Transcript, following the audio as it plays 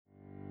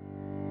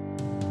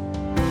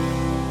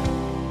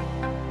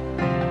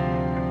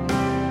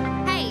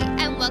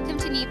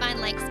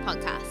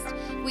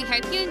podcast. We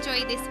hope you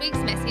enjoy this week's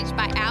message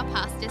by our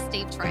pastor,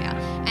 Steve Troyer,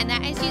 and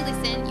that as you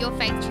listen, your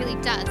faith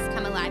truly does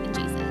come alive in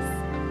Jesus.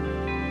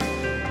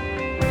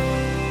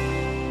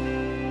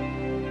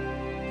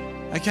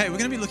 Okay, we're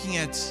going to be looking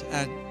at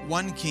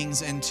 1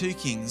 Kings and 2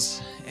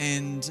 Kings,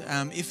 and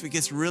if it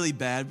gets really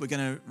bad, we're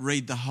going to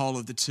read the whole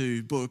of the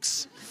 2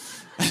 books.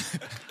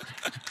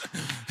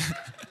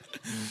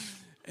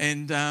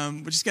 And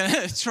we're just going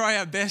to try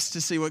our best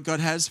to see what God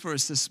has for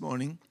us this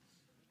morning.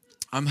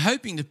 I'm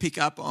hoping to pick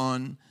up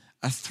on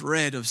a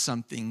thread of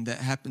something that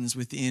happens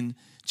within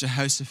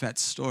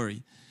Jehoshaphat's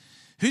story.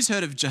 Who's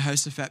heard of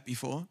Jehoshaphat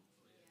before?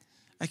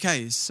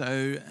 Okay,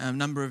 so a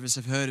number of us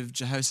have heard of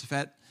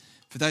Jehoshaphat.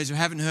 For those who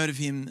haven't heard of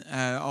him,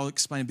 I'll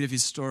explain a bit of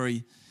his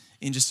story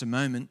in just a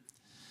moment.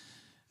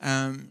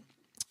 Let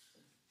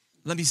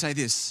me say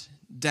this,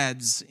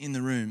 dads in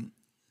the room.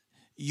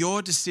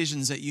 Your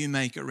decisions that you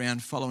make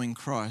around following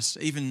Christ,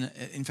 even,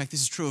 in fact,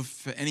 this is true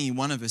for any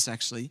one of us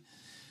actually,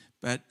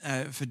 but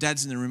for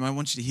dads in the room, I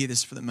want you to hear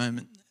this for the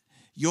moment.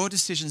 Your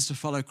decisions to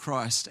follow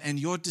Christ and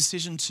your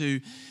decision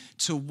to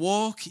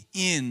walk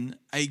in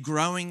a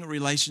growing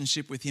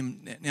relationship with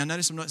him. Now,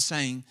 notice I'm not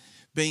saying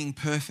being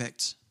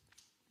perfect,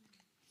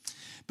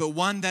 but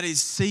one that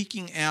is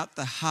seeking out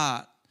the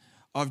heart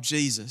of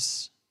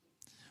Jesus.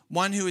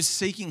 One who is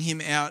seeking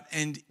him out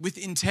and with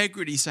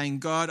integrity saying,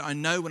 God, I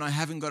know when I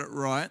haven't got it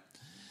right.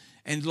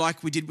 And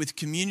like we did with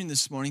communion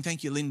this morning,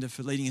 thank you, Linda,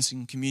 for leading us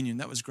in communion.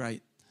 That was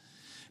great.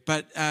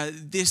 But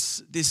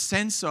this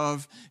sense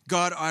of,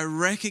 God, I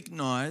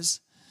recognize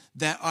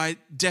that I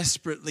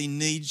desperately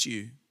need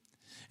you.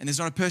 And there's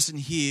not a person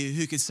here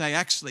who could say,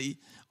 actually,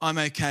 I'm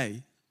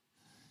okay.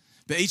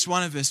 But each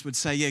one of us would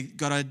say, yeah,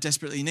 God, I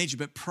desperately need you.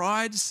 But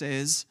pride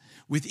says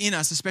within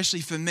us,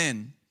 especially for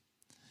men,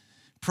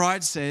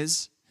 pride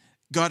says,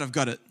 God, I've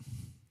got it.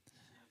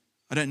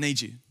 I don't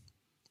need you.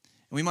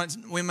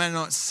 And we may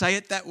not say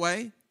it that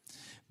way,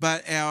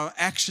 but our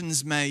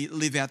actions may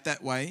live out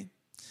that way.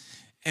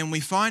 And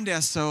we find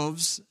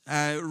ourselves,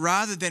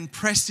 rather than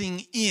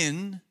pressing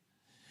in,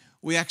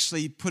 we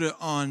actually put it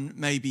on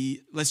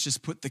maybe, let's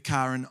just put the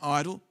car in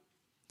idle.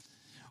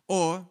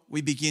 Or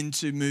we begin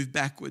to move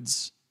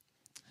backwards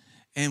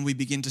and we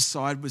begin to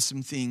side with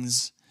some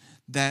things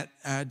that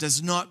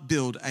does not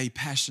build a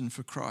passion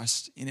for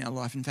Christ in our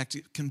life. In fact,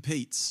 it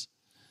competes.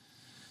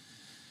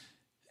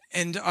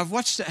 And I've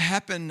watched it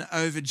happen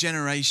over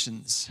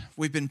generations.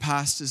 We've been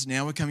pastors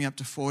now. We're coming up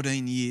to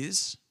 14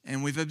 years.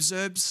 And we've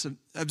observed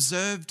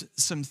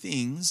some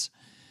things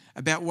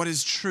about what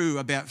is true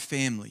about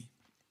family.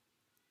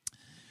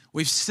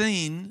 We've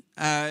seen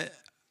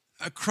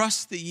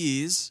across the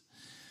years,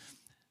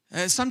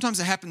 sometimes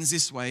it happens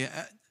this way.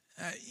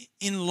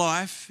 In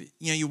life,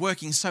 you're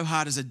working so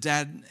hard as a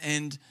dad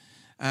and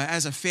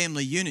as a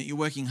family unit, you're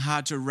working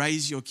hard to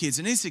raise your kids.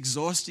 And it's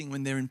exhausting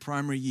when they're in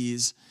primary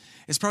years.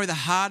 It's probably the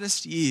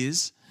hardest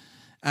years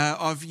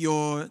of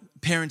your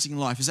parenting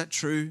life. Is that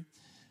true?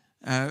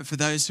 For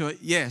those who are,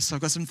 yes,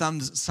 I've got some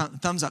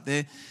thumbs up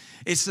there.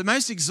 It's the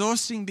most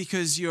exhausting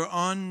because you're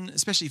on,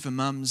 especially for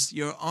mums,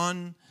 you're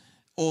on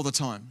all the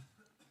time.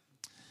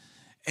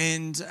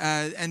 And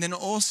then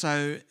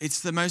also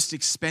it's the most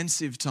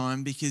expensive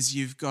time because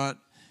you've got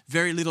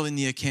very little in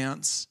the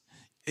accounts.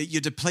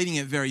 You're depleting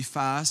it very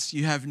fast.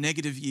 You have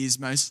negative years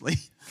mostly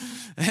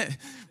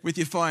with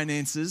your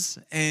finances.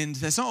 And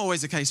that's not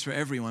always the case for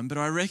everyone, but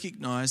I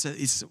recognize that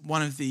it's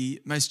one of the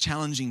most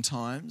challenging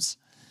times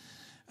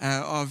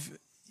of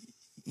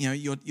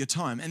your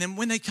time. And then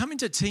when they come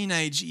into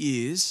teenage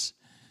years,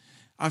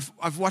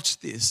 I've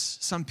watched this.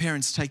 Some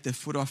parents take their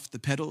foot off the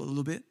pedal a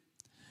little bit.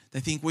 They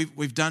think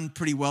we've done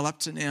pretty well up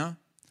to now.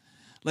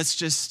 Let's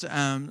just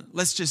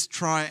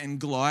try and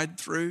glide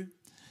through.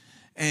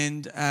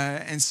 And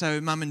so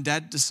mum and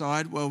dad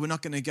decide, well, we're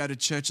not going to go to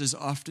church as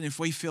often. If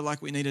we feel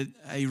like we need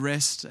a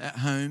rest at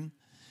home,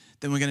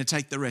 then we're going to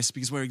take the rest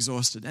because we're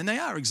exhausted. And they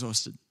are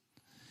exhausted.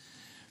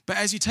 But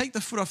as you take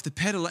the foot off the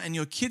pedal and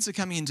your kids are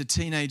coming into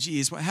teenage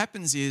years, what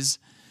happens is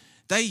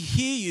they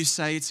hear you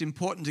say it's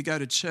important to go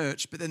to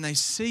church, but then they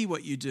see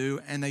what you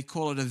do and they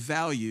call it a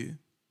value.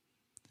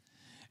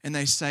 And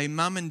they say,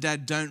 mum and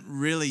dad don't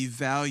really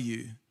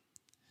value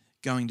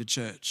going to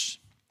church.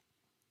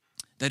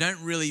 They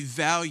don't really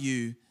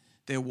value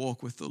their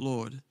walk with the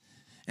Lord.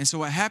 And so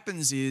what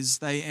happens is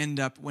they end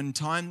up, when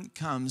time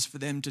comes for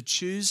them to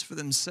choose for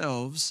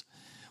themselves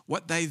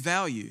what they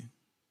value,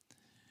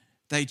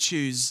 they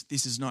choose,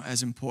 this is not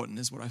as important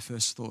as what I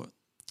first thought.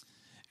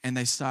 And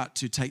they start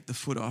to take the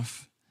foot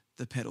off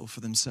the pedal for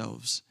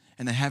themselves.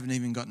 And they haven't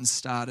even gotten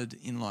started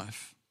in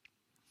life.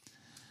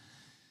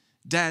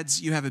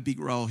 Dads, you have a big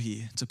role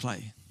here to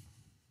play.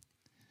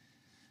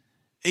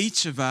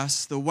 Each of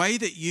us, the way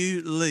that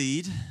you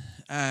lead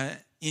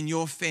in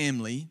your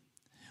family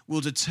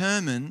will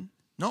determine,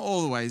 not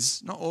always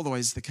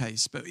the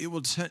case, but it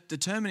will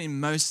determine in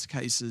most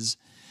cases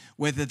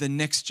whether the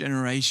next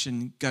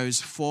generation goes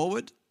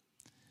forward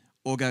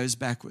or goes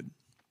backward.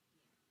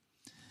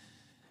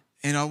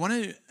 And I want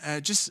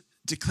to just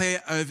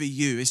declare over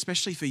you,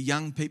 especially for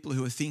young people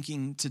who are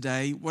thinking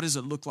today, what does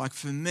it look like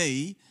for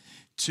me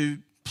to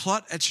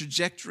plot a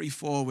trajectory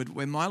forward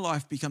where my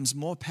life becomes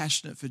more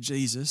passionate for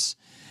Jesus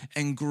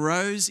and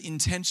grows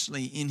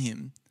intentionally in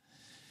him,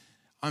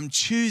 I'm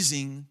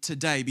choosing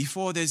today,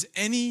 before there's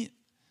any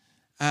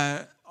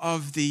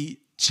of the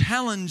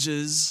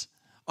challenges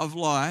of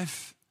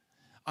life,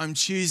 I'm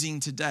choosing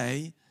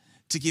today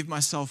to give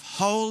myself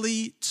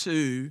wholly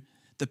to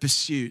the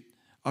pursuit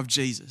of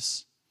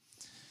Jesus.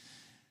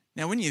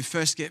 Now, when you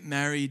first get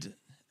married,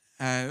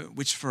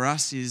 which for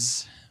us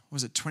is,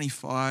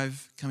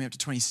 25, coming up to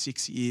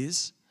 26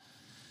 years.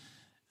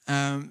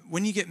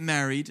 When you get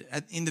married,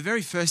 in the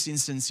very first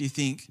instance, you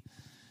think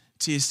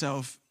to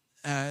yourself,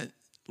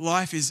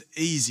 life is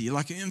easy.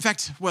 Like, in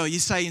fact, you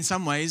say in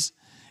some ways,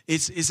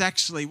 it's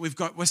actually,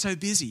 we're so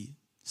busy.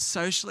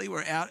 Socially,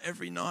 we're out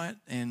every night.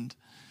 And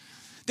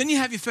then you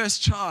have your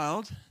first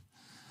child,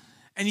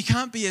 and you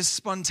can't be as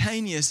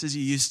spontaneous as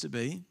you used to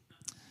be.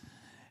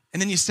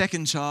 And then your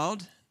second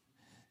child,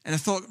 and a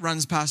thought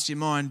runs past your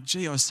mind,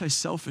 gee, I was so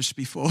selfish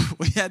before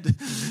we had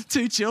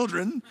 2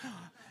 children.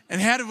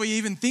 And how did we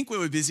even think we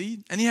were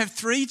busy? And you have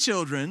 3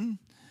 children,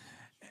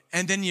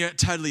 and then you're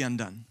totally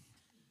undone.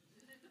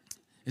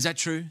 Is that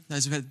true?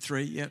 Those who've had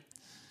 3, yep.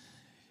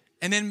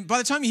 And then by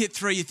the time you hit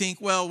 3, you think,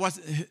 well,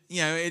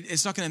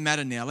 it's not going to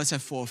matter now. Let's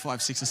have 4,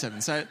 5, 6, or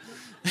 7. So,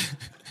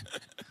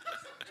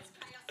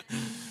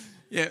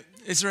 yeah,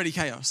 it's already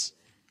chaos.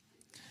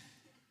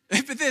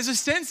 But there's a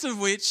sense of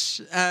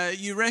which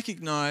you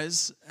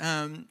recognize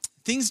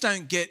things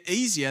don't get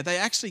easier. They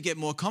actually get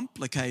more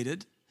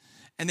complicated.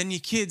 And then your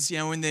kids,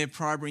 in their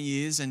primary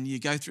years, and you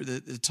go through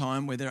the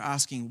time where they're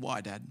asking,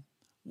 why, Dad?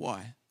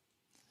 Why?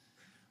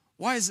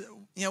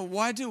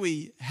 Why do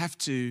we have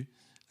to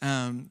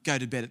go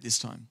to bed at this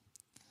time?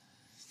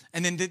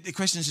 And then the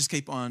questions just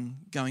keep on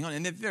going on.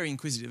 And they're very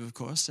inquisitive, of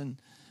course.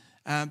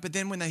 But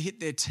then when they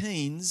hit their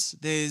teens,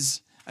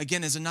 there's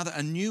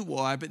a new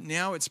why, but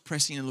now it's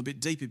pressing a little bit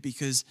deeper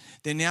because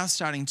they're now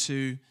starting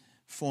to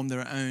form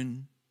their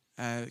own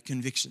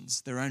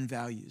convictions, their own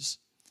values.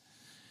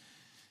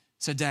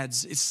 So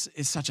dads, it's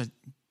such a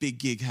big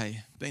gig,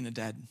 hey, being a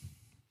dad.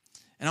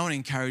 And I want to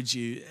encourage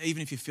you,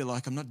 even if you feel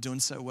like I'm not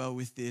doing so well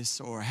with this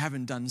or I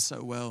haven't done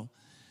so well,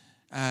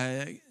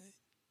 the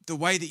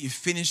way that you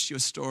finished your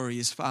story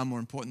is far more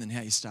important than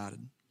how you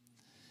started.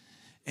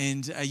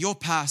 And your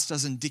past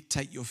doesn't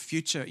dictate your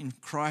future in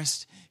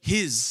Christ.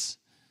 His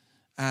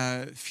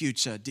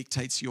future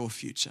dictates your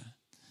future.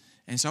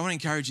 And so I want to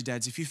encourage you,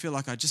 dads, if you feel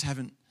like I just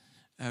haven't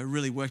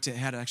really worked out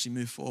how to actually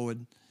move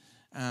forward,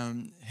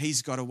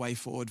 he's got a way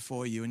forward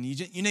for you. And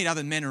you need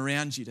other men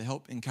around you to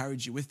help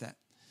encourage you with that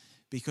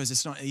because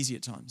it's not easy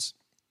at times.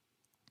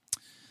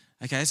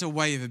 Okay, that's a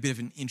way of a bit of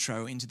an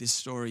intro into this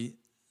story.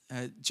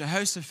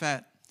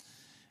 Jehoshaphat,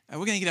 we're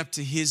going to get up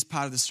to his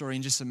part of the story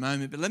in just a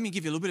moment, but let me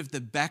give you a little bit of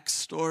the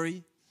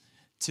backstory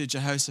to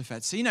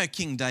Jehoshaphat. So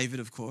King David,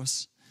 of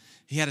course.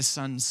 He had a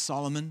son,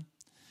 Solomon.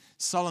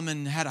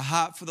 Solomon had a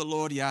heart for the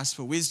Lord. He asked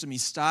for wisdom. He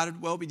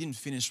started well, but he didn't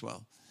finish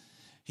well.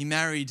 He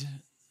married,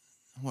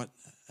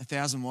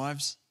 1,000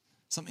 wives?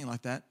 Something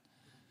like that.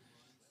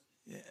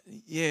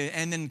 Yeah,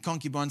 and then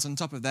concubines on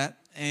top of that.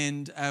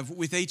 And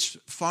with each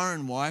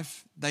foreign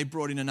wife, they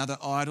brought in another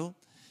idol.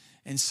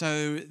 And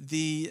so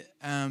the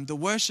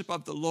worship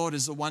of the Lord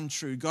as the one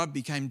true God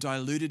became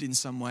diluted in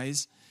some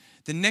ways.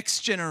 The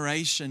next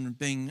generation,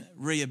 being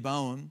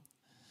Rehoboam,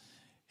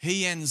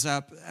 he ends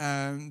up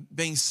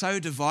being so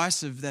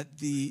divisive that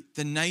the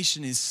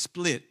nation is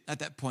split at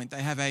that point.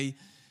 They have a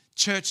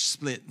church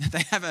split.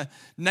 They have a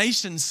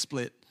nation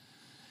split.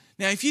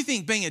 Now, if you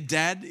think being a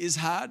dad is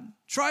hard,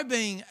 try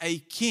being a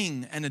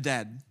king and a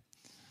dad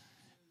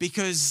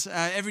because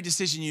every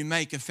decision you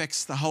make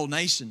affects the whole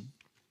nation.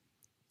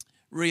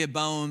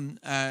 Rehoboam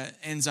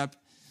ends up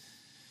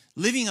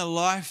living a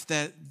life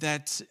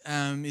that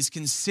is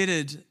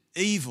considered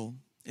evil.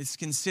 It's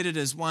considered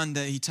as one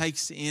that he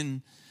takes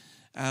in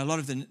a lot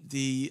of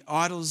the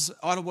idol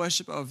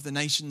worship of the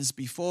nations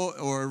before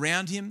or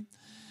around him.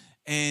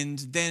 And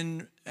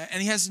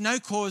he has no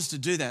cause to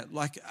do that,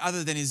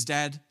 other than his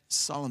dad,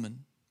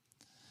 Solomon.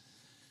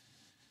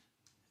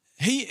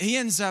 He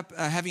ends up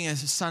having a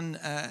son,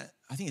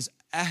 I think it's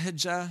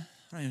Ahijah.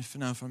 I don't even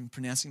know if I'm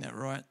pronouncing that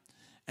right.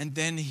 And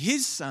then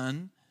his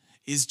son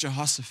is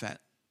Jehoshaphat.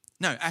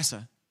 No,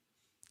 Asa.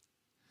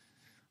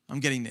 I'm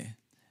getting there.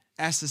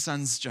 Asa's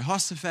son's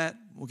Jehoshaphat.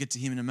 We'll get to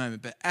him in a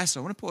moment. But Asa,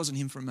 I want to pause on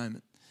him for a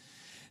moment.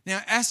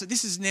 Now, Asa,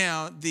 this is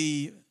now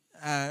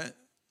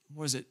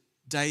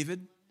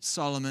David,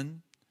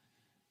 Solomon,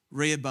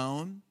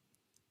 Rehoboam,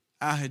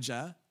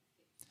 Ahijah.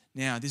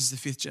 Now, this is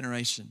the 5th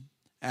generation,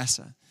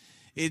 Asa.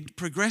 It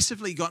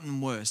progressively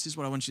gotten worse. This is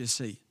what I want you to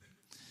see.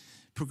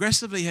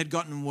 Progressively had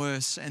gotten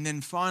worse. And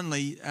then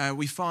finally,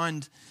 we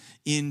find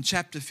in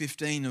chapter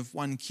 15 of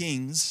 1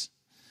 Kings,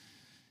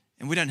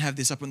 and we don't have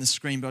this up on the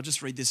screen, but I'll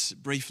just read this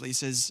briefly. It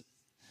says,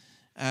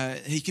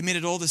 he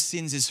committed all the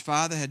sins his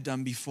father had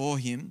done before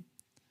him.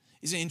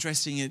 Isn't it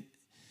interesting?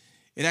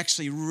 It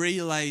actually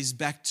relays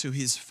back to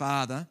his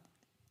father.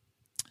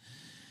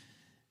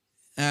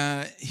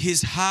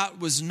 His heart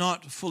was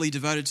not fully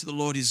devoted to the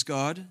Lord his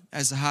God,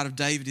 as the heart of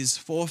David, his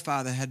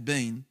forefather, had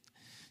been.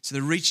 So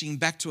they're reaching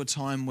back to a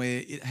time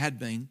where it had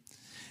been.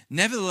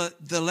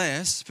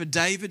 Nevertheless, for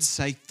David's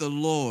sake, the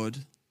Lord.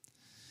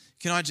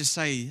 Can I just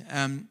say,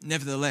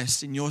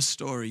 nevertheless, in your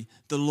story,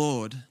 the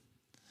Lord,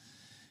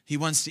 he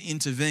wants to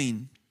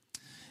intervene.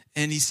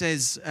 And he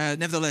says,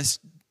 nevertheless,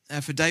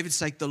 for David's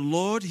sake, the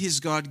Lord his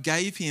God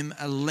gave him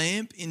a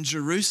lamp in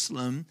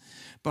Jerusalem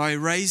by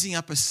raising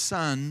up a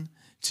son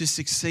to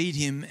succeed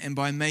him and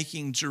by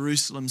making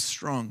Jerusalem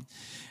strong.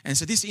 And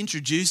so this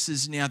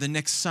introduces now the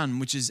next son,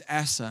 which is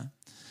Asa.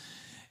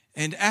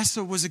 And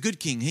Asa was a good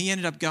king. He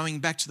ended up going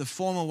back to the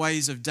former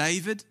ways of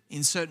David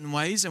in certain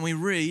ways. And we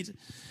read,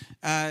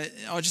 I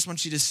just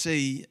want you to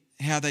see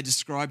how they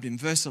described him.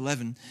 Verse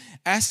 11,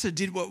 Asa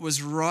did what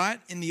was right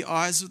in the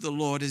eyes of the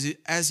Lord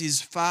as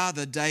his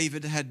father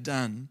David had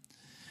done,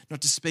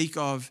 not to speak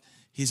of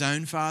his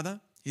own father,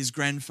 his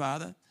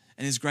grandfather,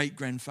 and his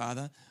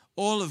great-grandfather,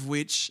 all of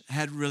which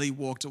had really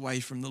walked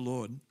away from the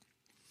Lord.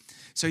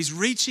 So he's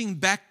reaching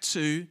back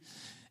to,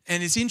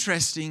 and it's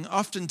interesting,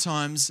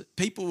 oftentimes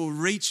people will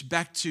reach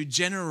back to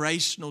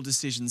generational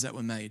decisions that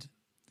were made.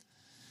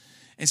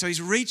 And so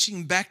he's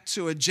reaching back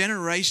to a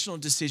generational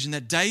decision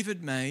that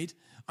David made.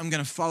 I'm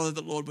going to follow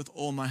the Lord with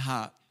all my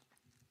heart.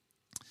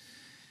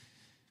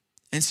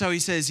 And so he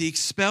says he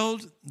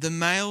expelled the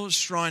male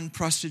shrine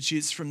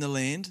prostitutes from the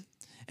land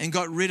and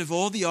got rid of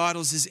all the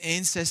idols his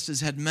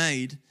ancestors had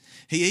made.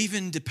 He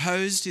even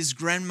deposed his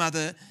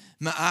grandmother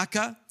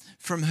Maacah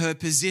from her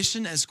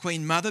position as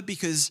queen mother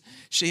because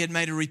she had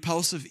made a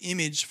repulsive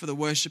image for the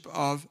worship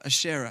of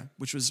Asherah,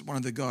 which was one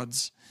of the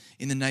gods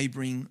in the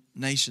neighboring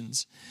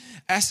nations.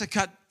 Asa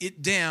cut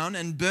it down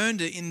and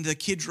burned it in the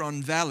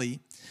Kidron Valley.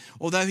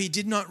 Although he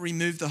did not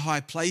remove the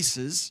high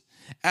places,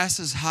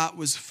 Asa's heart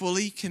was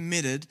fully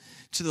committed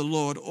to the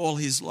Lord all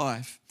his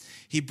life.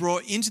 He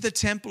brought into the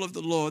temple of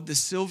the Lord the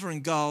silver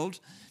and gold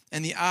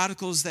and the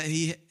articles that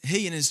he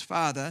and his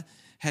father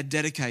had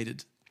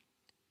dedicated.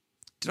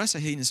 Did I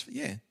say he and his?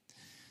 Yeah.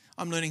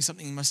 I'm learning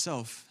something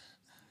myself.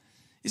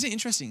 Isn't it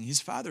interesting?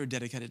 His father had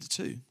dedicated it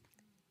too.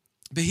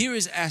 But here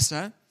is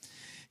Asa.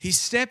 He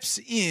steps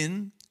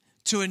in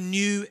to a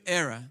new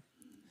era.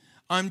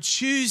 I'm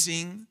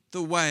choosing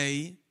the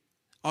way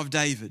of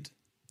David.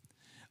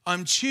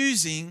 I'm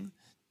choosing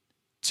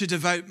to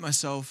devote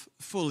myself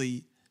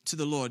fully to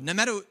the Lord. No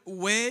matter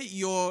where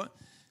your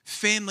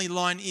family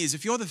line is,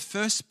 if you're the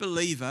first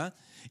believer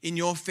in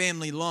your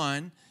family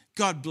line,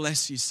 God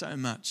bless you so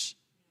much.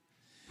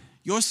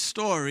 Your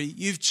story,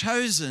 you've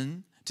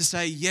chosen to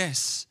say,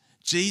 yes,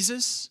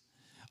 Jesus,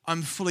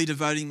 I'm fully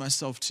devoting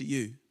myself to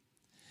you.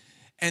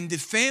 And the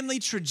family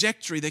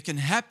trajectory that can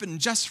happen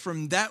just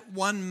from that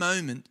one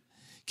moment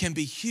can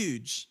be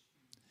huge.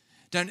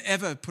 Don't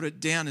ever put it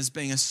down as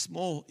being a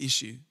small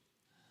issue.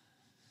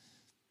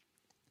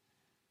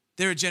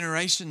 There are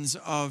generations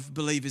of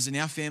believers in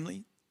our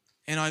family,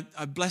 and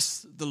I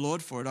bless the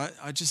Lord for it.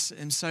 I just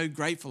am so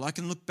grateful. I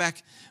can look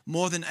back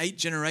more than 8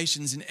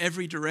 generations in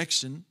every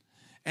direction,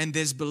 and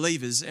there's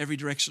believers every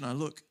direction I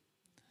look.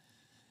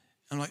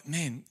 I'm like,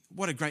 man,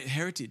 what a great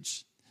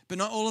heritage. But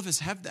not all of us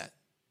have that.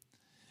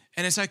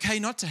 And it's okay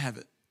not to have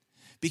it,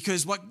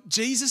 because what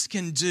Jesus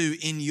can do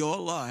in your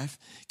life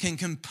can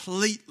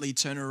completely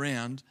turn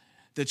around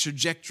the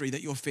trajectory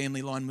that your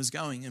family line was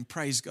going. And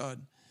praise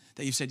God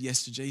that you've said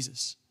yes to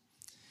Jesus.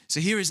 So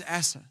here is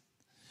Asa.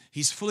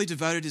 He's fully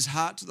devoted his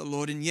heart to the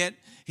Lord, and yet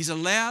he's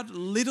allowed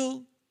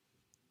little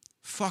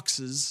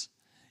foxes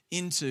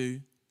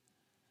into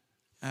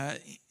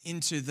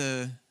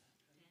the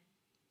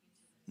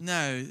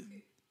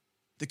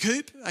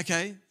coop.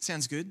 Okay,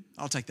 sounds good.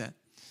 I'll take that.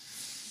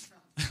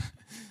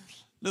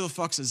 Little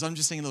foxes. I'm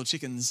just seeing little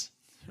chickens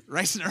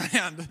racing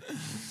around.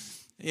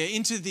 Yeah,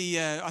 into the.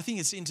 I think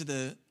it's into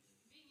the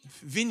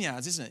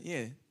vineyards, isn't it?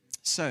 Yeah.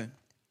 So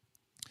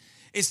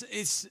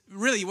it's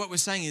really what we're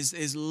saying is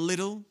there's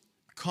little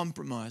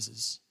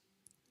compromises.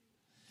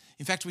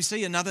 In fact, we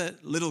see another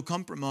little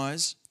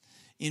compromise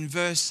in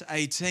verse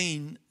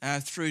 18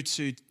 through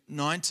to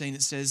 19.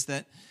 It says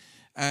that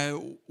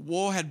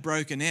war had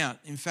broken out.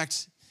 In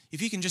fact,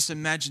 if you can just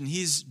imagine,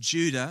 here's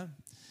Judah,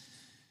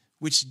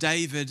 which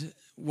David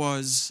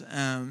was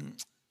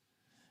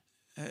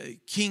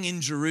king in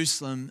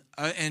Jerusalem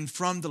and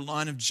from the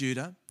line of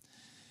Judah.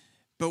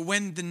 But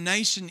when the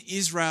nation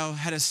Israel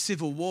had a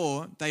civil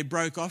war, they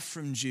broke off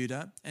from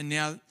Judah, and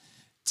now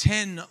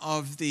 10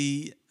 of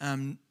the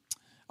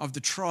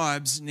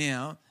tribes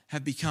now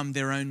have become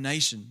their own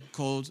nation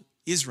called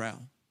Israel,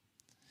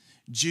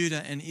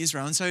 Judah and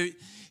Israel. And so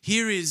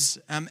here is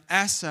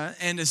Asa,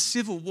 and a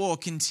civil war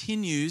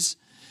continues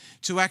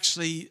to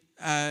actually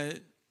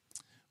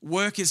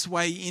work its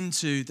way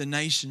into the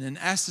nation. And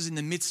Asa's in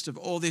the midst of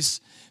all this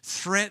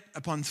threat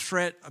upon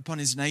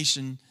his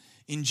nation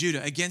in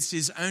Judah against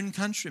his own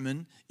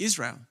countrymen,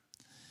 Israel.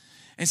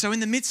 And so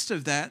in the midst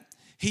of that,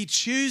 he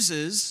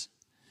chooses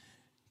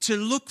to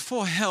look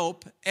for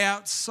help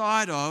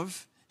outside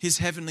of his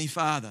heavenly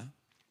Father.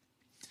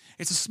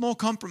 It's a small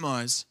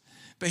compromise,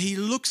 but he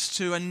looks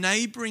to a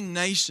neighboring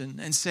nation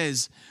and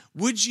says,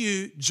 would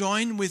you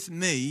join with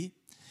me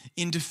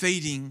in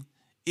defeating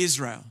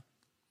Israel?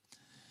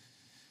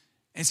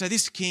 And so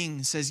this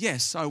king says,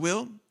 yes, I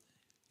will.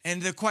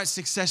 And they're quite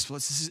successful.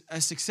 It's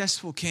a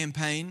successful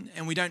campaign,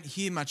 and we don't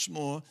hear much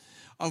more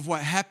of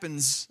what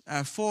happens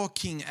for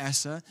King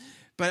Asa.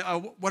 But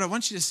what I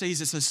want you to see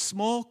is it's a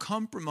small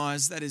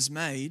compromise that is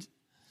made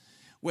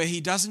where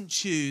he doesn't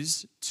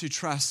choose to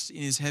trust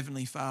in his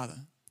heavenly Father.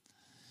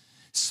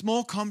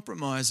 Small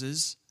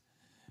compromises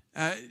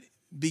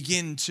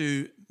begin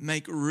to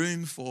make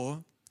room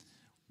for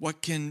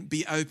what can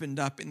be opened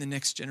up in the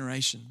next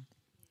generation.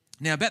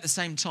 Now, about the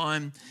same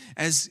time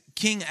as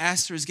King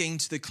Asa is getting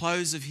to the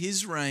close of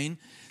his reign,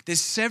 there's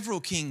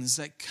several kings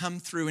that come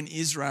through in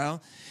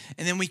Israel.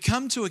 And then we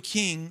come to a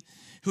king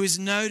who is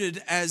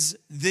noted as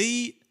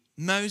the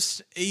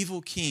most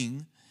evil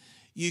king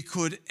you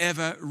could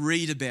ever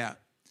read about,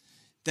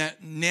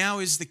 that now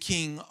is the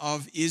king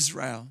of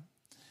Israel.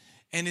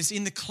 And it's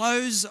in the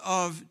close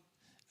of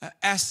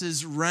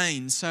Asa's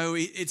reign. So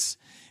it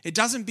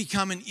doesn't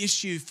become an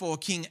issue for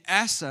King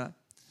Asa,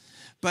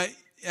 but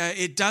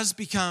it does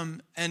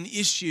become an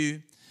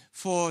issue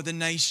for the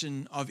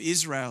nation of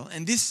Israel.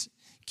 And this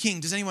king,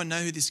 does anyone know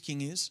who this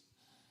king is?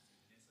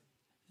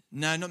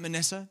 No, not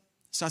Manasseh.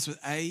 Starts with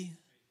A.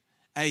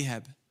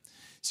 Ahab.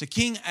 So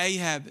King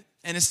Ahab,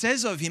 and it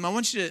says of him, I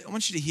want you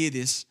to hear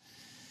this.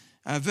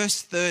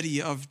 Verse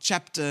 30 of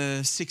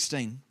chapter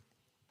 16.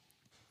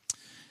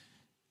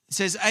 It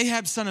says,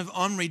 Ahab, son of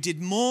Omri,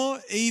 did more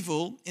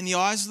evil in the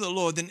eyes of the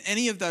Lord than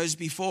any of those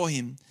before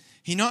him.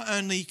 He not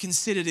only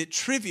considered it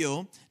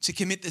trivial to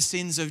commit the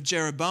sins of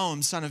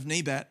Jeroboam, son of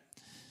Nebat,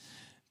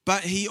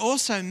 but he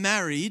also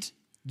married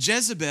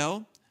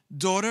Jezebel,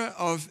 daughter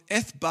of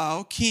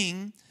Ethbaal,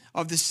 king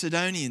of the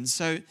Sidonians.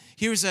 So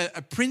here is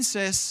a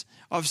princess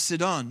of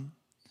Sidon,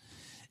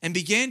 and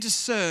began to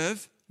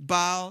serve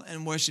Baal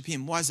and worship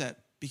him. Why is that?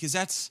 Because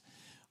that's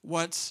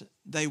what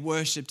they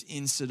worshipped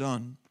in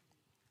Sidon.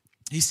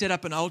 He set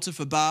up an altar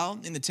for Baal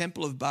in the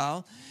temple of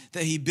Baal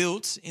that he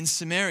built in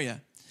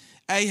Samaria.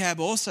 Ahab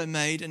also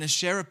made an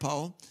Asherah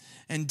pole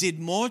and did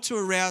more to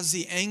arouse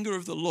the anger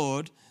of the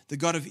Lord, the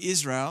God of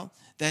Israel,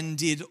 than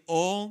did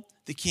all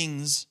the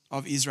kings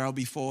of Israel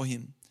before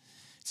him.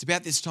 It's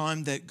about this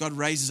time that God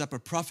raises up a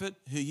prophet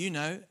who you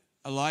know,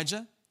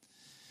 Elijah.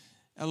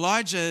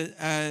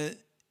 Elijah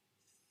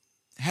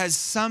has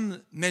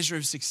some measure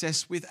of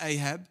success with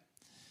Ahab,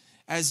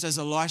 as does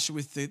Elisha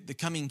with the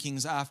coming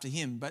kings after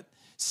him. But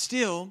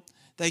still,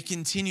 they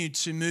continue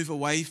to move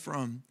away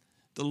from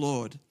the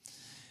Lord.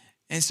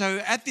 And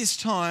so at this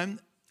time,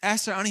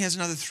 Asa only has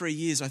another 3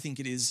 years, I think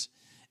it is.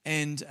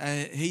 And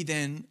he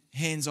then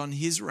hands on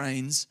his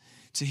reins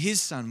to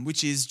his son,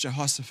 which is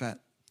Jehoshaphat.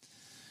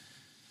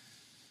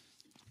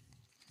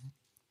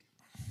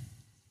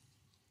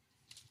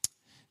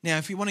 Now,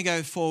 if you want to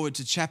go forward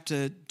to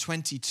chapter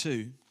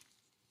 22,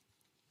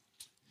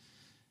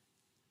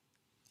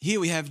 here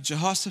we have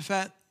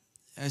Jehoshaphat.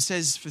 It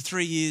says for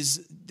 3 years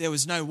there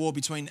was no war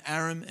between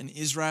Aram and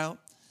Israel.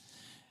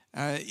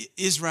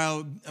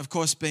 Israel, of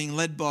course, being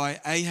led by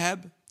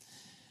Ahab.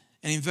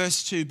 And in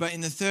verse 2, but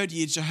in the 3rd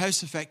year,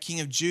 Jehoshaphat, king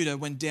of Judah,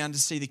 went down to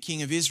see the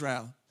king of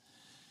Israel.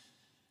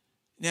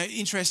 Now,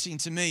 interesting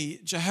to me,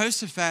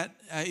 Jehoshaphat,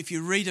 if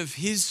you read of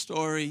his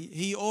story,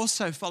 he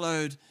also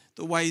followed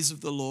the ways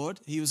of the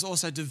Lord. He was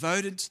also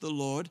devoted to the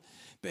Lord,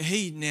 but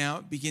he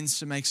now begins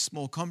to make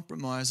small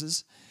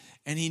compromises.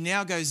 And he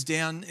now goes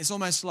down, it's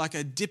almost like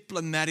a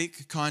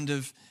diplomatic kind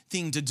of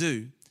thing to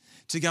do,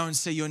 to go and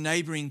see your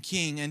neighboring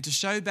king and to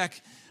show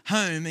back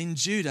home in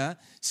Judah,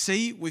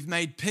 see, we've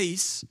made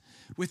peace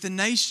with the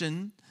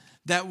nation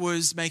that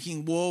was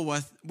making war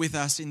with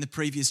us in the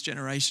previous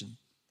generation.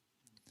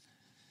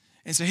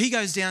 And so he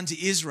goes down to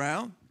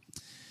Israel.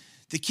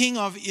 The king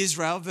of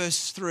Israel,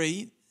 verse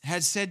 3,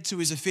 had said to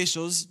his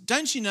officials,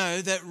 don't you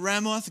know that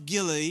Ramoth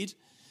Gilead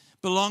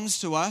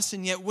belongs to us,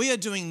 and yet we are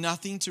doing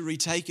nothing to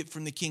retake it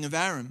from the king of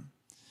Aram?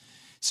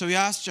 So he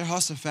asked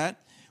Jehoshaphat,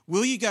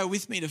 will you go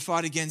with me to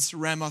fight against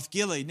Ramoth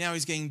Gilead? Now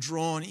he's getting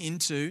drawn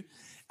into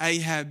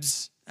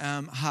Ahab's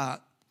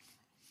heart.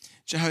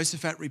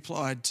 Jehoshaphat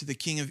replied to the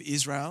king of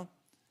Israel.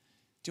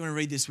 Do you want to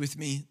read this with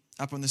me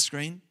up on the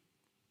screen?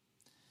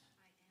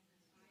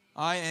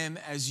 I am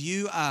as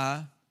you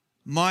are,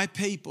 my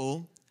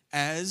people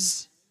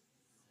as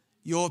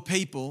your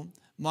people,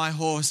 my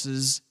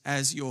horses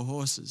as your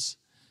horses.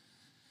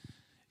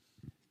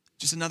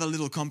 Just another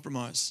little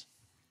compromise.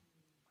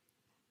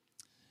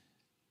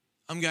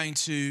 I'm going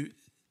to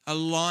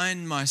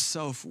align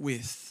myself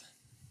with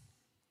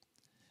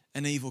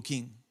an evil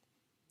king.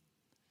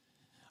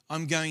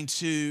 I'm going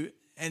to,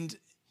 and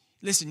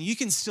listen, you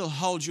can still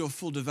hold your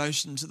full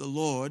devotion to the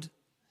Lord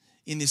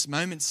in this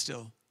moment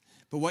still.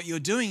 But what you're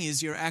doing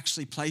is you're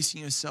actually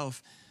placing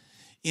yourself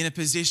in a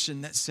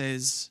position that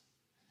says,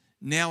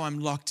 now I'm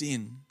locked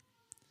in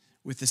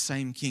with the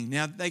same king.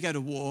 Now they go to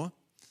war.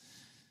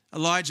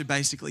 Elijah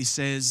basically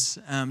says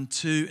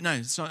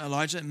it's not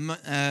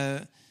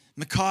Elijah,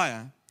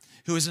 Micaiah,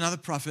 who is another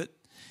prophet.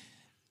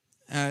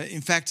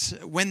 In fact,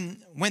 when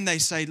they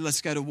say,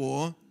 let's go to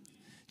war,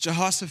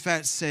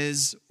 Jehoshaphat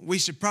says, we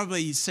should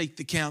probably seek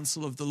the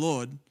counsel of the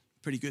Lord.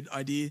 Pretty good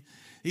idea.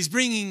 He's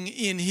bringing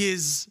in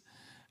his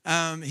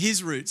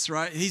his roots,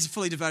 right? He's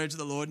fully devoted to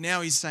the Lord.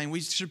 Now he's saying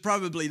we should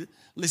probably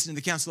listen to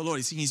the counsel of the Lord.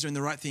 He's thinking he's doing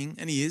the right thing,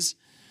 and he is.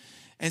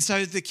 And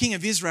so the king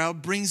of Israel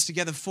brings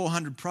together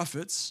 400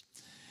 prophets,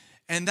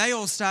 and they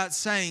all start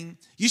saying,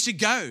 you should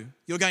go,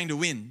 you're going to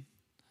win.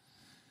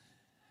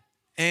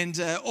 And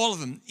all of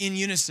them in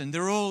unison,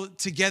 they're all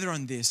together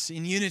on this,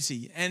 in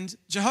unity. And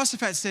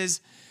Jehoshaphat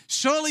says,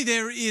 surely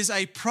there is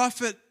a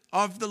prophet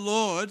of the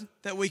Lord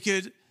that we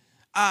could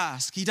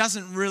ask. He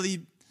doesn't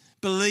really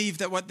believe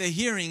that what they're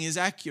hearing is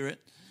accurate.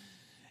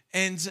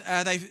 And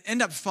they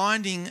end up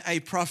finding a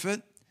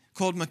prophet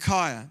called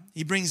Micaiah.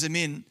 He brings him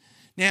in.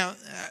 Now,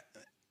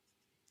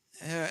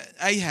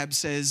 Ahab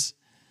says,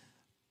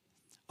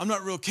 I'm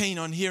not real keen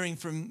on hearing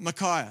from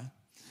Micaiah.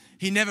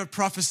 He never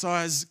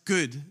prophesies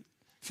good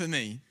for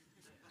me.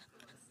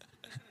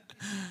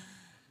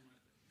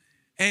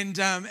 And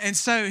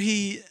so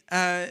he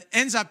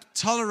ends up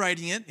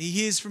tolerating it. He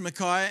hears from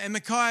Micaiah, and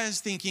Micaiah is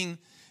thinking,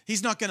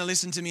 he's not going to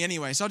listen to me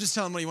anyway, so I'll just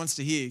tell him what he wants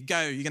to hear.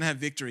 Go, you're going to have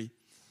victory.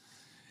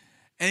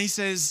 And he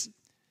says,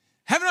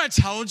 haven't I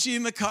told you,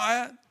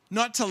 Micaiah,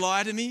 not to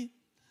lie to me?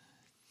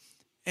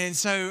 And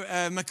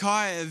so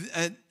Micaiah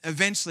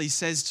eventually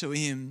says to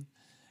him,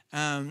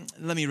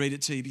 let me read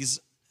it to you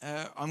because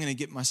I'm going to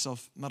get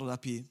myself muddled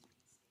up here.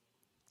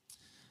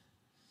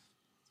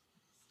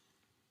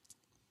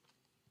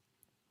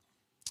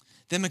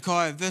 Then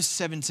Micaiah, verse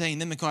 17,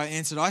 then Micaiah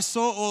answered, I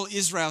saw all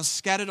Israel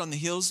scattered on the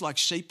hills like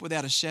sheep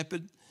without a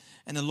shepherd.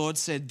 And the Lord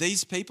said,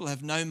 these people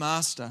have no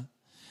master.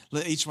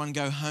 Let each one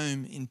go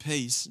home in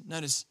peace.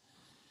 Notice,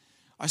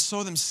 I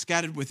saw them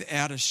scattered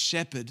without a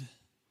shepherd.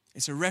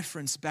 It's a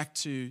reference back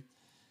to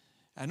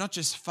not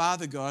just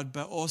Father God,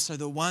 but also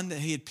the one that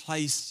he had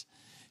placed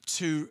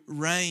to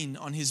reign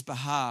on his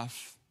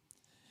behalf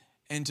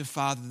and to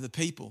father the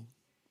people,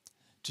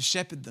 to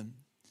shepherd them.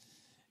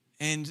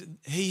 And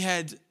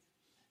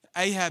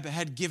Ahab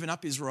had given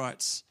up his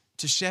rights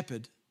to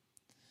shepherd.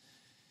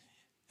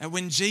 And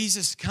when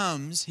Jesus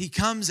comes, he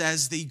comes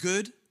as the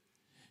good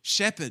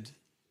shepherd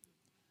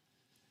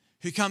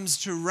who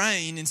comes to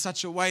reign in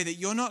such a way that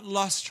you're not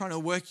lost trying to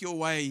work your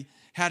way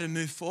how to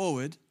move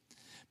forward,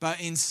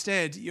 but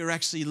instead you're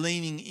actually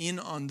leaning in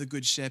on the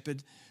good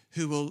shepherd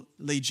who will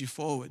lead you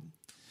forward.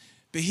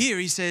 But here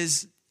he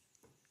says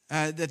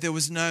that there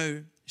was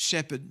no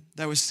shepherd.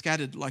 They were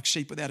scattered like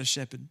sheep without a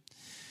shepherd.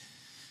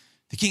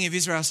 The king of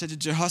Israel said to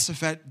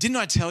Jehoshaphat, didn't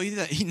I tell you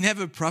that he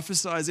never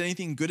prophesies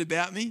anything good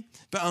about me,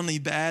 but only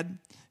bad?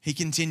 He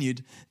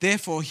continued,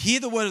 therefore,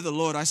 hear the word of the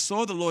Lord. I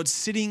saw the Lord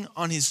sitting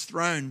on his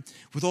throne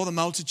with all the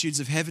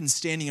multitudes of heaven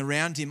standing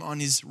around him on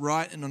his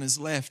right and on his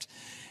left.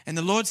 And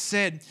the Lord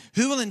said,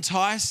 who will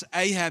entice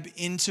Ahab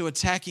into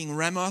attacking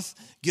Ramoth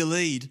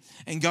Gilead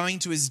and going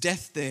to his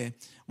death there?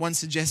 One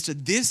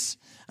suggested this,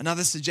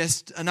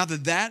 another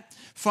that.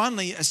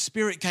 Finally, a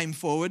spirit came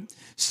forward,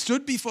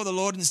 stood before the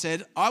Lord and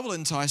said, I will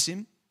entice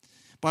him.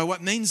 By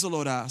what means, the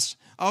Lord asked.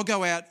 I'll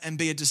go out and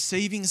be a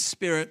deceiving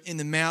spirit in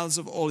the mouths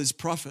of all his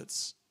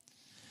prophets.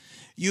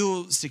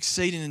 You'll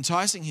succeed in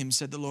enticing him,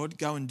 said the Lord.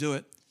 Go and do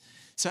it.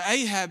 So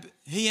Ahab,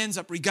 he ends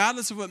up,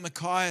 regardless of what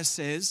Micaiah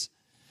says,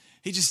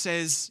 he just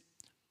says,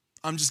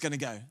 I'm just going to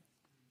go.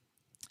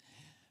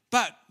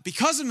 But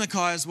because of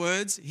Micaiah's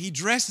words, he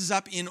dresses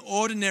up in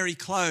ordinary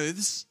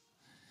clothes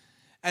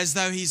as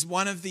though he's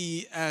one of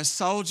the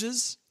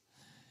soldiers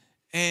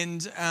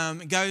and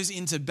goes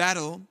into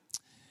battle,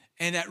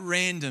 and at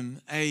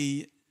random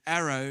a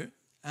arrow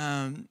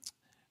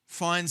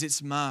finds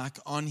its mark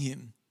on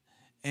him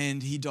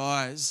and he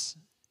dies.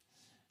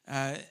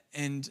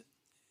 And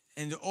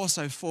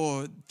also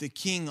for the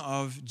king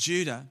of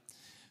Judah,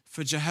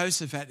 for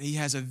Jehoshaphat, he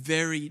has a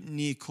very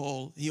near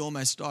call. He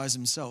almost dies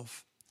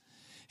himself.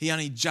 He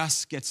only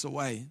just gets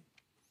away.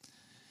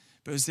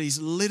 But it was these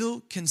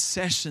little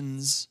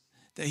concessions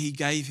that he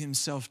gave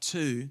himself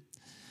to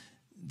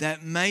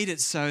that made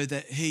it so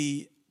that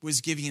he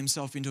was giving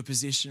himself into a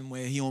position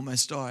where he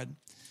almost died.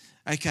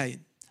 Okay,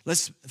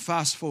 let's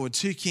fast forward.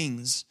 2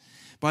 Kings.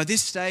 By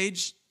this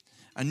stage,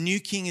 a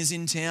new king is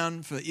in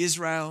town for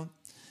Israel,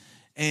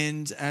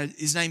 and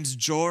his name's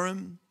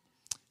Joram,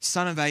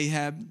 son of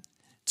Ahab.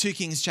 2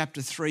 Kings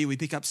chapter 3, we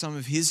pick up some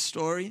of his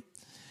story.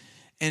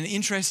 An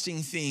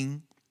interesting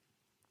thing,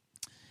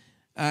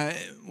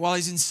 while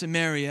he's in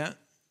Samaria,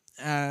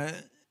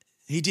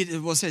 he did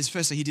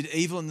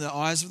evil in the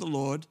eyes of the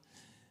Lord,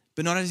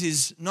 but not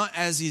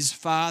as his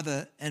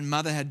father and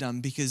mother had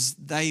done, because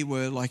they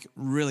were like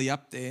really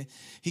up there.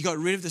 He got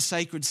rid of the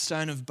sacred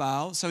stone of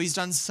Baal, so he's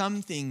done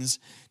some things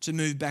to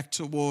move back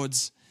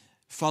towards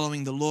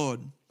following the Lord.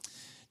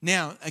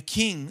 Now, a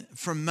king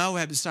from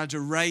Moab has started to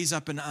raise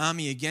up an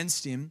army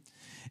against him,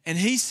 and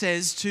he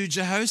says to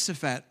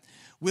Jehoshaphat,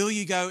 will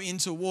you go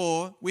into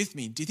war with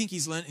me? Do you think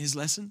he's learnt his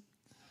lesson?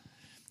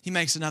 He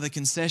makes another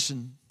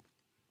concession.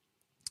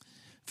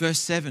 Verse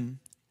 7,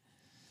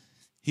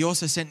 he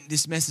also sent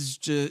this message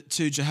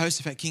to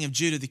Jehoshaphat, king of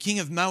Judah. The king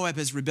of Moab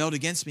has rebelled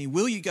against me.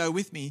 Will you go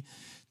with me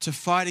to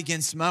fight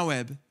against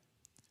Moab?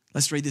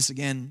 Let's read this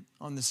again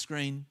on the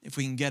screen if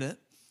we can get it.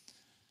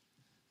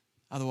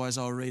 Otherwise,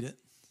 I'll read it.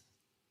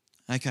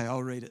 Okay,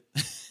 I'll read it.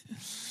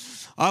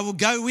 I will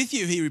go with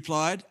you, he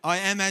replied. I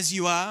am as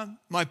you are,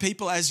 my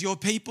people as your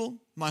people,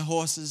 my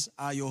horses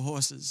are your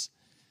horses.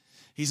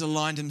 He's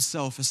aligned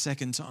himself a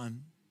second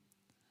time.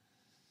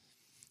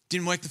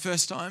 Didn't work the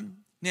first time.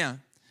 Now,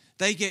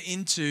 they get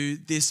into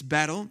this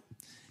battle.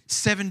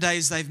 7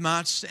 days they've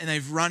marched and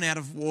they've run out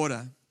of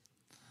water.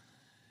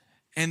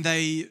 And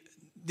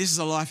this is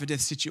a life or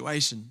death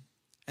situation.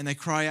 And they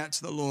cry out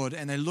to the Lord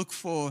and they look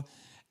for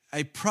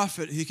a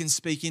prophet who can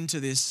speak into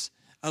this.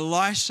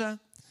 Elisha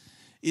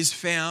is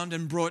found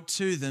and brought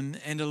to them,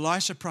 and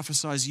Elisha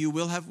prophesies, you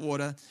will have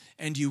water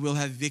and you will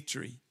have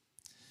victory.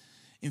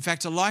 In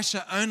fact,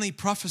 Elisha only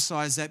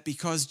prophesies that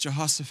because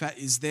Jehoshaphat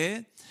is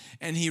there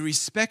and he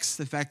respects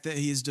the fact that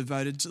he is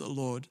devoted to the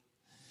Lord.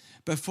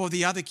 But for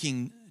the other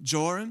king,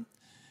 Joram,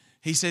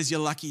 he says, you're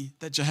lucky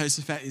that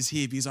Jehoshaphat is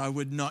here because I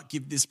would not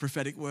give this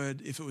prophetic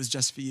word if it was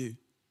just for you.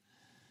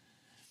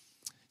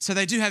 So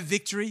they do have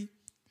victory.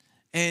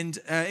 And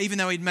even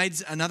though he'd made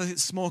another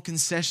small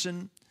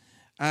concession,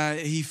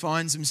 he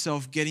finds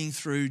himself getting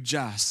through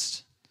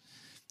just,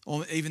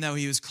 or even though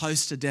he was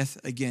close to death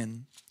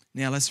again.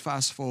 Now let's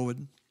fast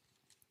forward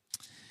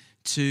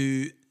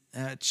to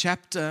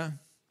chapter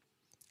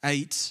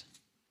 8.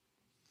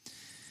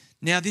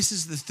 Now this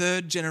is the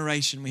third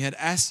generation. We had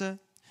Asa,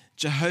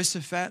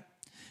 Jehoshaphat.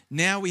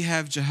 Now we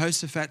have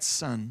Jehoshaphat's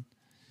son.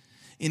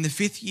 In the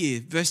 5th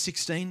year, verse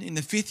 16, in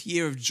the 5th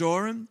year of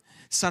Joram,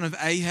 son of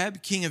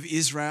Ahab, king of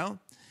Israel,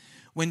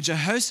 when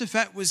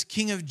Jehoshaphat was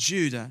king of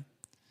Judah,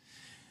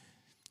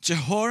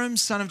 Jehoram,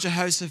 son of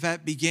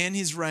Jehoshaphat, began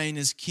his reign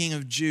as king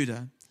of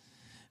Judah.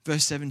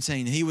 Verse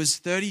 17, he was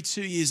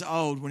 32 years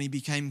old when he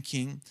became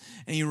king,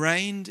 and he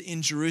reigned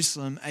in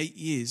Jerusalem 8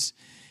 years.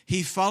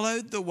 He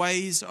followed the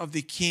ways of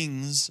the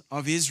kings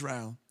of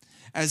Israel,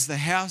 as the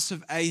house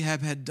of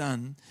Ahab had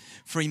done,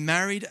 for he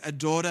married a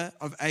daughter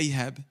of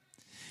Ahab.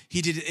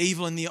 He did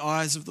evil in the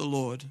eyes of the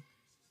Lord.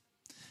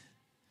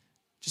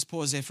 Just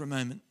pause there for a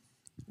moment.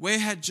 Where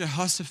had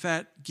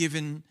Jehoshaphat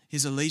given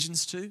his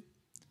allegiance to?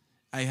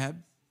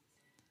 Ahab.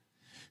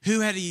 Who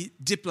had he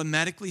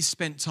diplomatically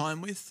spent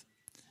time with?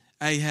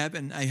 Ahab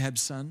and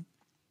Ahab's son.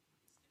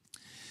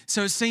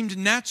 So it seemed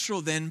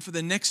natural then for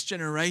the next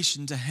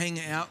generation to hang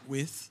out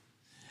with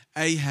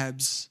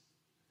Ahab's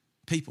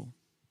people.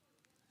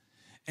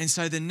 And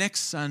so the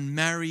next son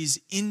marries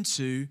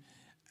into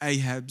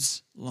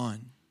Ahab's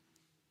line.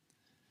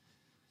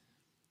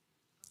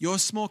 Your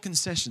small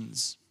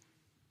concessions,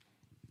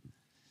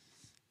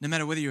 no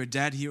matter whether you're a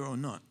dad here or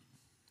not,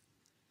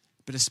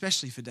 but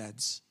especially for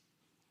dads,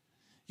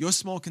 your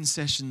small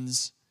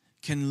concessions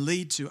can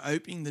lead to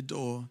opening the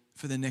door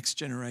for the next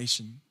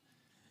generation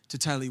to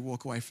totally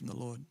walk away from the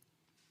Lord.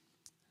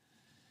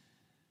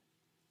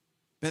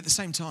 But at the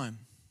same time,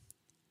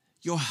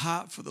 your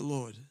heart for the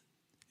Lord,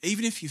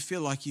 even if you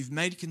feel like you've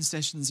made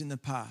concessions in the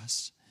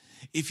past,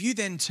 if you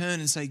then turn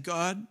and say,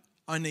 God,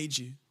 I need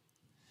you.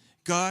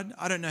 God,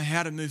 I don't know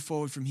how to move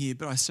forward from here,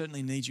 but I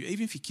certainly need you.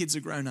 Even if your kids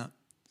are grown up,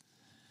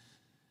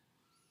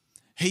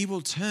 He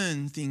will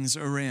turn things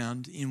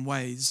around in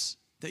ways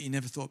that you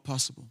never thought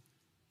possible.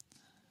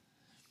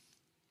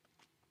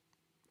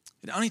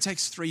 It only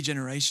takes 3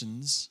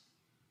 generations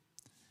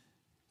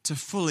to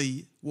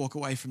fully walk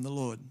away from the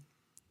Lord.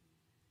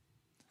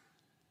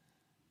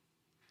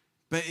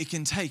 But it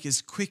can take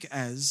as quick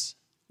as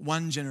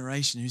 1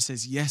 generation who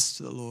says yes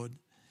to the Lord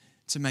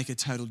to make a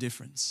total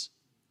difference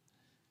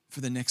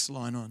for the next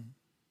line on.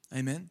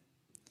 Amen?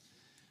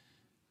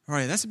 All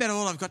right, that's about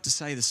all I've got to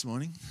say this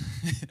morning.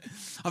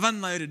 I've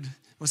unloaded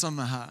what's on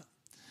my heart.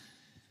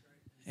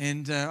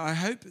 And I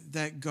hope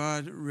that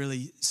God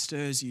really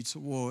stirs you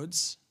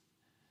towards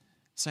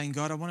saying,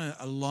 God, I want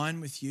to align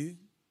with you.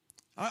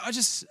 I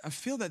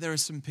feel that there are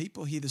some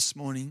people here this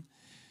morning,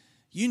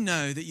 you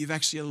know that you've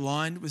actually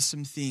aligned with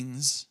some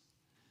things,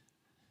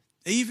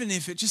 even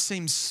if it just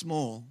seems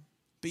small,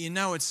 but you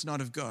know it's not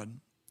of God.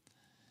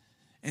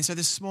 And so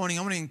this morning,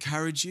 I want to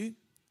encourage you,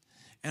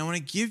 and I want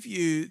to give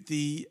you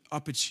the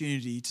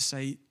opportunity to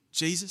say,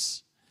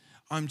 Jesus,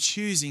 I'm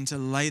choosing to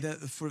lay that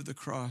at the foot of the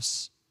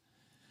cross.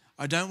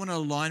 I don't want to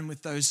align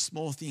with those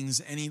small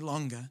things any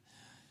longer.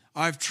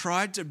 I've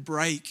tried to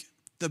break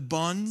the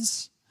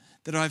bonds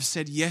that I've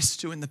said yes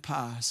to in the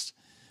past.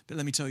 But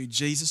let me tell you,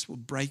 Jesus will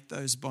break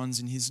those bonds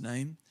in His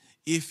name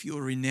if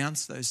you'll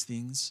renounce those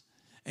things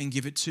and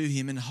give it to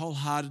Him and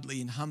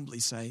wholeheartedly and humbly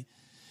say,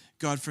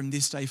 God, from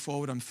this day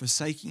forward, I'm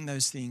forsaking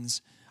those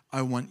things.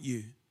 I want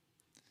you.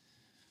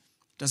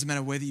 Doesn't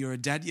matter whether you're a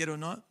dad yet or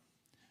not,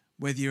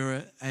 whether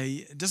you're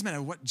it doesn't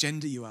matter what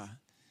gender you are.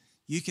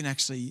 You can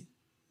actually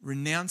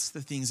renounce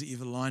the things that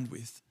you've aligned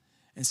with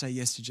and say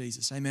yes to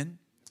Jesus. Amen?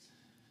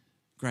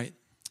 Great.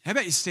 How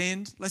about you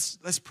stand?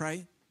 Let's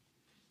pray.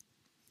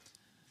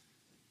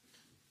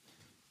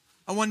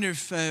 I wonder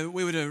if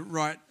we were to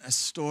write a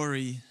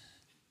story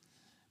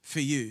for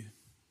you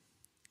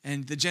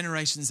and the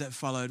generations that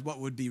followed, what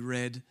would be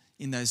read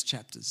in those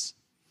chapters?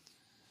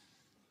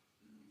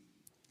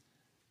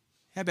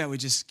 How about we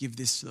just give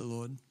this to the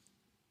Lord?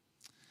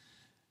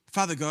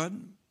 Father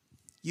God,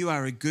 you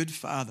are a good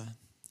Father.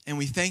 And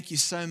we thank you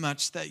so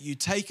much that you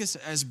take us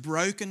as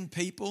broken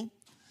people,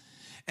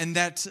 and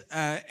that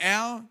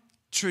our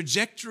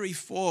trajectory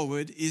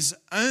forward is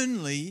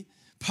only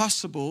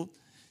possible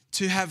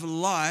to have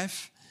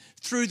life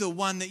through the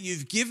one that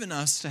you've given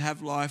us to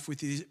have life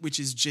with, which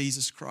is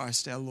Jesus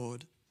Christ, our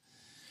Lord.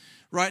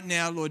 Right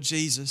now, Lord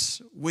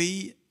Jesus,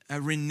 we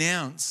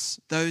renounce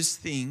those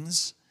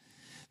things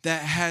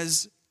that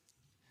has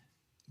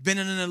been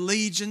an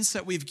allegiance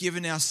that we've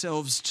given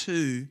ourselves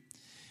to.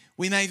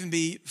 We may even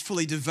be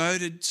fully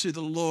devoted to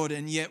the Lord,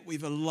 and yet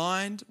we've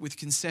aligned with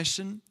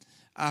concession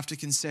after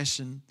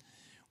concession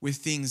with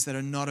things that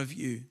are not of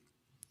you.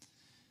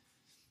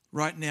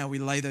 Right now, we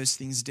lay those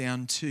things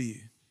down to you.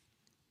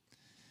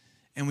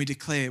 And we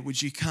declare,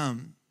 would you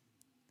come,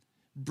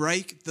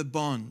 break the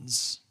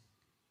bonds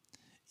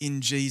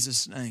in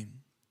Jesus' name.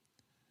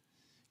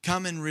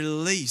 Come and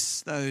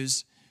release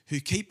those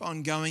who keep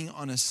on going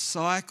on a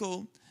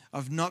cycle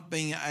of not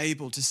being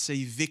able to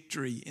see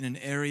victory in an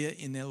area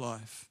in their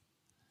life.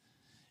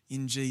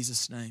 In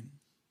Jesus' name.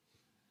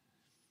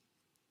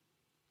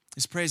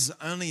 This prayer is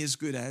only as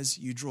good as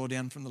you draw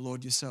down from the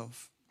Lord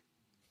yourself.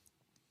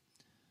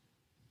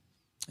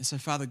 And so,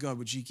 Father God,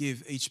 would you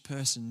give each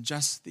person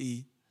just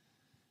the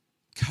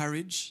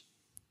courage,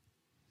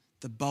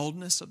 the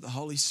boldness of the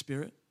Holy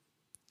Spirit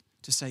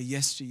to say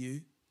yes to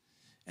you.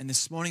 And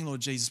this morning, Lord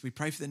Jesus, we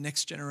pray for the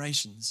next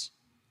generations,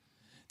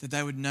 that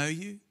they would know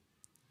you,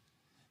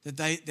 that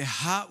their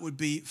heart would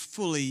be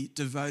fully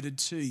devoted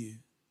to you,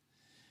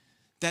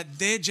 that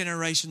their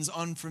generations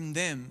on from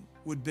them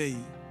would be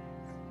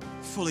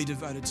fully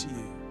devoted to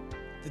you,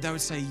 that they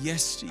would say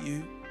yes to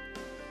you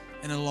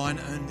and align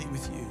only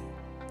with you.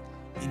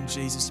 In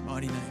Jesus'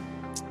 mighty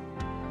name,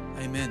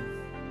 amen.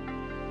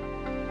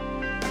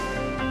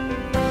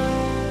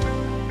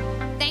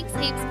 Thanks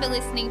heaps for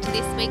listening to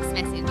this week's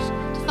message.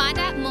 To find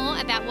out more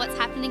about what's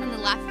happening in the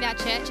life of our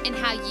church and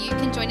how you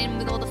can join in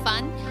with all the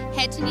fun,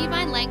 head to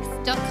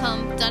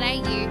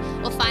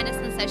newvinelancs.com.au or find us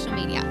on social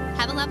media.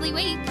 Have a lovely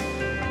week.